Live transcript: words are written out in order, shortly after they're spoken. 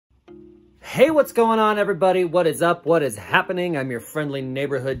Hey, what's going on, everybody? What is up? What is happening? I'm your friendly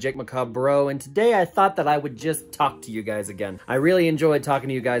neighborhood Jake Macabre bro, and today I thought that I would just talk to you guys again. I really enjoyed talking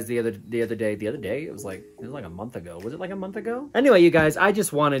to you guys the other day. It was like a month ago. Was it like a month ago? Anyway, you guys, I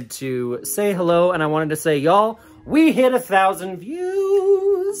just wanted to say hello, and I wanted to say, y'all, we hit 1,000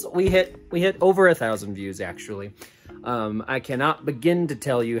 views. We hit over 1,000 views, actually. I cannot begin to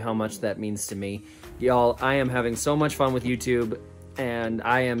tell you how much that means to me. Y'all, I am having so much fun with YouTube. And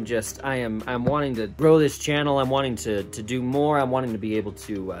I'm wanting to grow this channel. I'm wanting to do more. I'm wanting to be able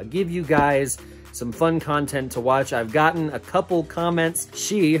to give you guys some fun content to watch. I've gotten a couple comments.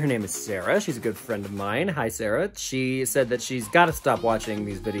 Her name is Sarah. She's a good friend of mine. Hi, Sarah. She said that she's got to stop watching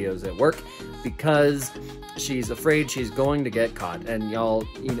these videos at work because she's afraid she's going to get caught. And y'all,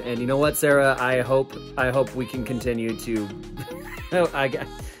 and you know what, Sarah? I hope we can continue to,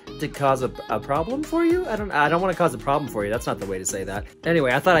 to cause a problem for you? I don't want to cause a problem for you. That's not the way to say that.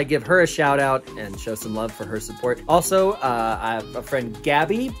 Anyway, I thought I'd give her a shout out and show some love for her support. Also, I have a friend,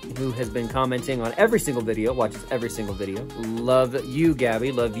 Gabby, who has been commenting on every single video, watches every single video. Love you,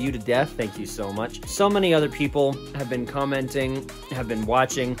 Gabby. Love you to death. Thank you so much. So many other people have been commenting, have been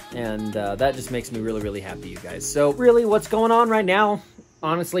watching, and that just makes me really, really happy, you guys. So really, what's going on right now?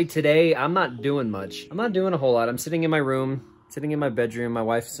 Honestly, today, I'm not doing much. I'm not doing a whole lot. I'm sitting in my room, sitting in my bedroom. My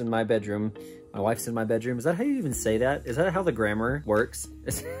wife's in my bedroom. My wife's in my bedroom. Is that how you even say that? Is that how the grammar works?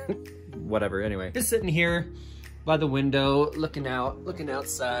 Whatever, anyway. Just sitting here by the window, looking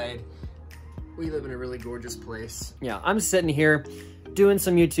outside. We live in a really gorgeous place. Yeah, I'm sitting here doing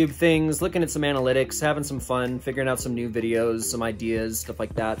some YouTube things, looking at some analytics, having some fun, figuring out some new videos, some ideas, stuff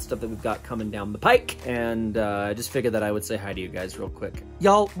like that, stuff that we've got coming down the pike. And I just figured that I would say hi to you guys real quick.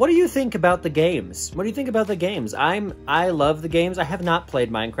 Y'all, what do you think about the games? What do you think about the games? I love the games. I have not played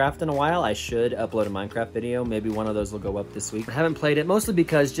Minecraft in a while. I should upload a Minecraft video. Maybe one of those will go up this week. I haven't played it mostly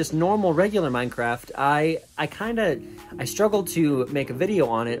because just normal, regular Minecraft, I struggle to make a video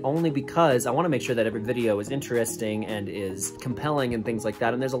on it only because I want to make sure that every video is interesting and is compelling and things like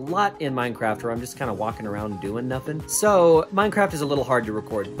that. And there's a lot in Minecraft where I'm just kind of walking around doing nothing. So Minecraft is a little hard to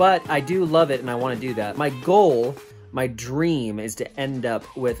record, but I do love it and I want to do that. My goal, my dream is to end up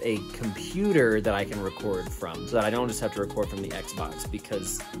with a computer that I can record from so that I don't just have to record from the Xbox,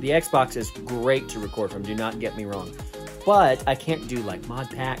 because the Xbox is great to record from, do not get me wrong. But I can't do like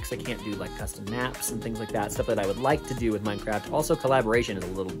mod packs, I can't do like custom maps and things like that, stuff that I would like to do with Minecraft. Also, collaboration is a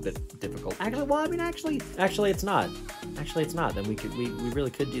little bit difficult. Actually, well, I mean, actually it's not. Actually, it's not. Then we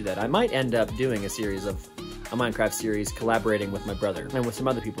really could do that. I might end up doing a Minecraft series collaborating with my brother and with some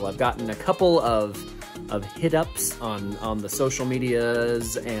other people. I've gotten a couple of hit-ups on the social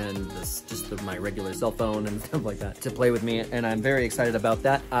medias and my regular cell phone and stuff like that to play with me, and I'm very excited about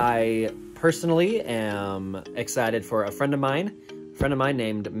that. I personally am excited for a friend of mine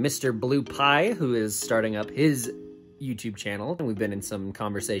named Mr. Blue Pie, who is starting up his YouTube channel, and we've been in some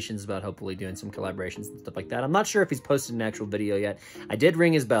conversations about hopefully doing some collaborations and stuff like that. I'm not sure if he's posted an actual video yet. I did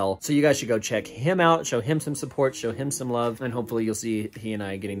ring his bell, so you guys should go check him out, show him some support, show him some love, and hopefully you'll see he and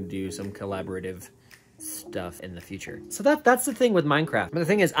I getting to do some collaborative stuff in the future. So that's the thing with Minecraft. But the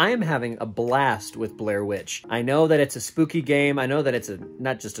thing is, I am having a blast with Blair Witch. I know that it's a spooky game. I know that it's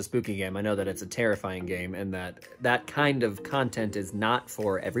not just a spooky game. I know that it's a terrifying game, and that kind of content is not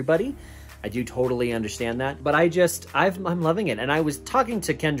for everybody. I do totally understand that, but I'm loving it. And I was talking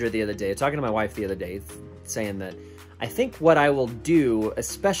to Kendra the other day, talking to my wife the other day, saying that I think what I will do,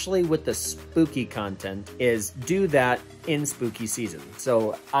 especially with the spooky content, is do that in spooky season.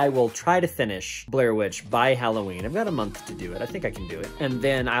 So I will try to finish Blair Witch by Halloween. I've got a month to do it. I think I can do it. And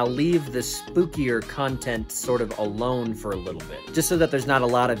then I'll leave the spookier content sort of alone for a little bit, just so that there's not a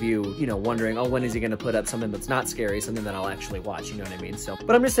lot of you know, wondering, oh, when is he going to put up something that's not scary, something that I'll actually watch, you know what I mean? So,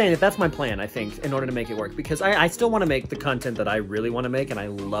 but I'm just saying that's my plan, I think, in order to make it work, because I still want to make the content that I really want to make, and I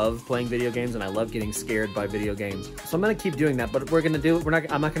love playing video games, and I love getting scared by video games. So I'm going to keep doing that, but we're going to do it.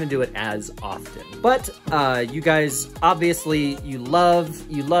 I'm not going to do it as often. But you guys, obviously, you love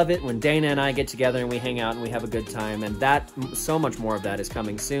it when Dana and I get together and we hang out and we have a good time, and so much more of that is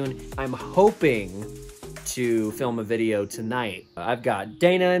coming soon. I'm hoping to film a video tonight. I've got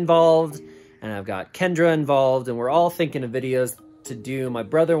Dana involved and I've got Kendra involved, and we're all thinking of videos to do. My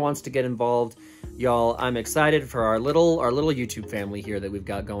brother wants to get involved. Y'all, I'm excited for our little YouTube family here that we've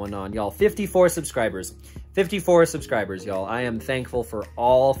got going on. Y'all, 54 subscribers. 54 subscribers, y'all. I am thankful for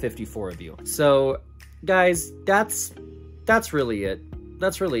all 54 of you. So, guys, that's really it.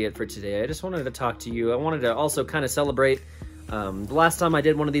 That's really it for today. I just wanted to talk to you. I wanted to also kind of celebrate. The last time I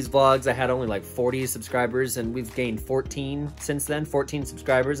did one of these vlogs, I had only like 40 subscribers, and we've gained 14 since then. 14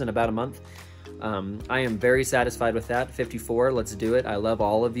 subscribers in about a month. I am very satisfied with that. 54, let's do it. I love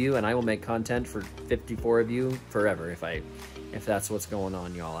all of you, and I will make content for 54 of you forever if that's what's going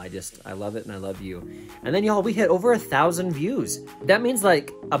on, y'all. I love it, and I love you. And then, y'all, we hit over 1,000 views. That means,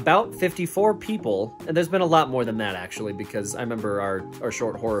 like, about 54 people, and there's been a lot more than that, actually, because I remember our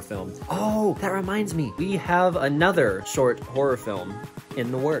short horror film. Oh, that reminds me. We have another short horror film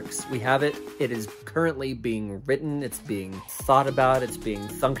in the works. We have it. It is currently being written. It's being thought about. It's being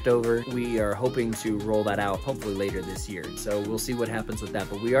thunked over. We are hoping to roll that out, hopefully later this year. So we'll see what happens with that,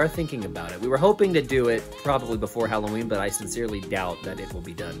 but we are thinking about it. We were hoping to do it probably before Halloween, but I sincerely doubt that it will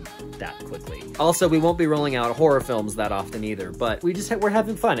be done that quickly. Also, we won't be rolling out horror films that often either, but we're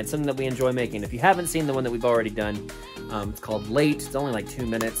having fun. It's something that we enjoy making. If you haven't seen the one that we've already done, it's called Late. It's only like 2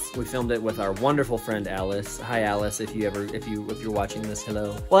 minutes. We filmed it with our wonderful friend Alice. Hi Alice, if you're watching this,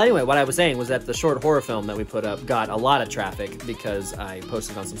 hello. Well, anyway, what I was saying was that the short horror film that we put up got a lot of traffic because I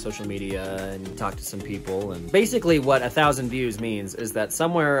posted on some social media and talked to some people. And basically what 1,000 views means is that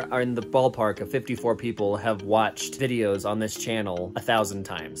somewhere in the ballpark of 54 people have watched videos on this channel 1,000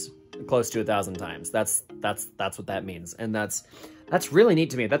 times. Close to 1,000 times. That's what that means. And that's really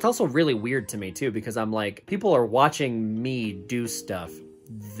neat to me. That's also really weird to me too, because I'm like, people are watching me do stuff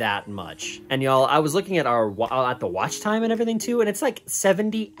that much. And y'all, I was looking at the watch time and everything too, and it's like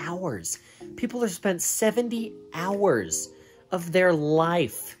 70 hours. People have spent 70 hours of their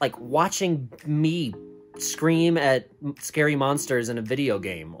life like watching me scream at scary monsters in a video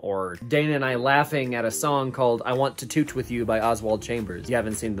game, or Dana and I laughing at a song called I Want to Toot With You by Oswald Chambers. If you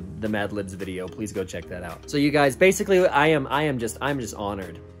haven't seen the Mad Libs video, please go check that out. So you guys, basically I'm just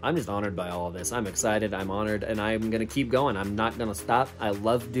honored. I'm just honored by all of this. I'm excited, I'm honored, and I'm gonna keep going. I'm not gonna stop. I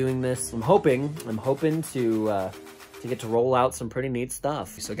love doing this. I'm hoping to get to roll out some pretty neat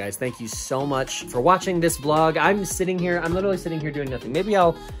stuff. So guys, thank you so much for watching this vlog. I'm literally sitting here doing nothing. Maybe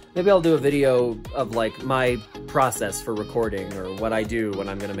I'll do a video of like my process for recording, or what I do when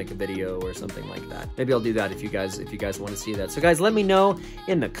I'm gonna make a video or something like that. Maybe I'll do that if you guys want to see that. So guys, let me know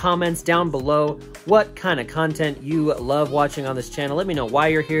in the comments down below what kind of content you love watching on this channel. Let me know why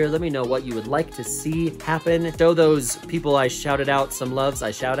you're here. Let me know what you would like to see happen. Show those people I shouted out some loves.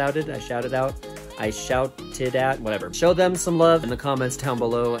 I shouted at, whatever. Show them some love in the comments down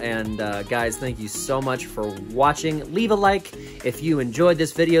below. And guys, thank you so much for watching. Leave a like if you enjoyed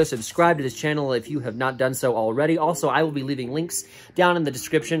this video. Subscribe to this channel if you have not done so already. Also, I will be leaving links down in the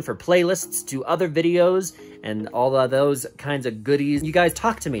description for playlists to other videos and all of those kinds of goodies. You guys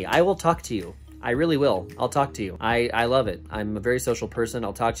talk to me. I will talk to you. I really will. I'll talk to you. I love it. I'm a very social person.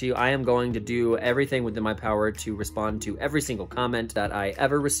 I'll talk to you. I am going to do everything within my power to respond to every single comment that I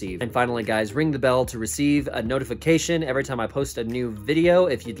ever receive. And finally, guys, ring the bell to receive a notification every time I post a new video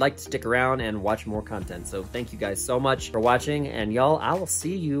if you'd like to stick around and watch more content. So thank you guys so much for watching, and y'all, I will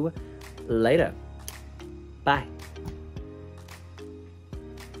see you later. Bye.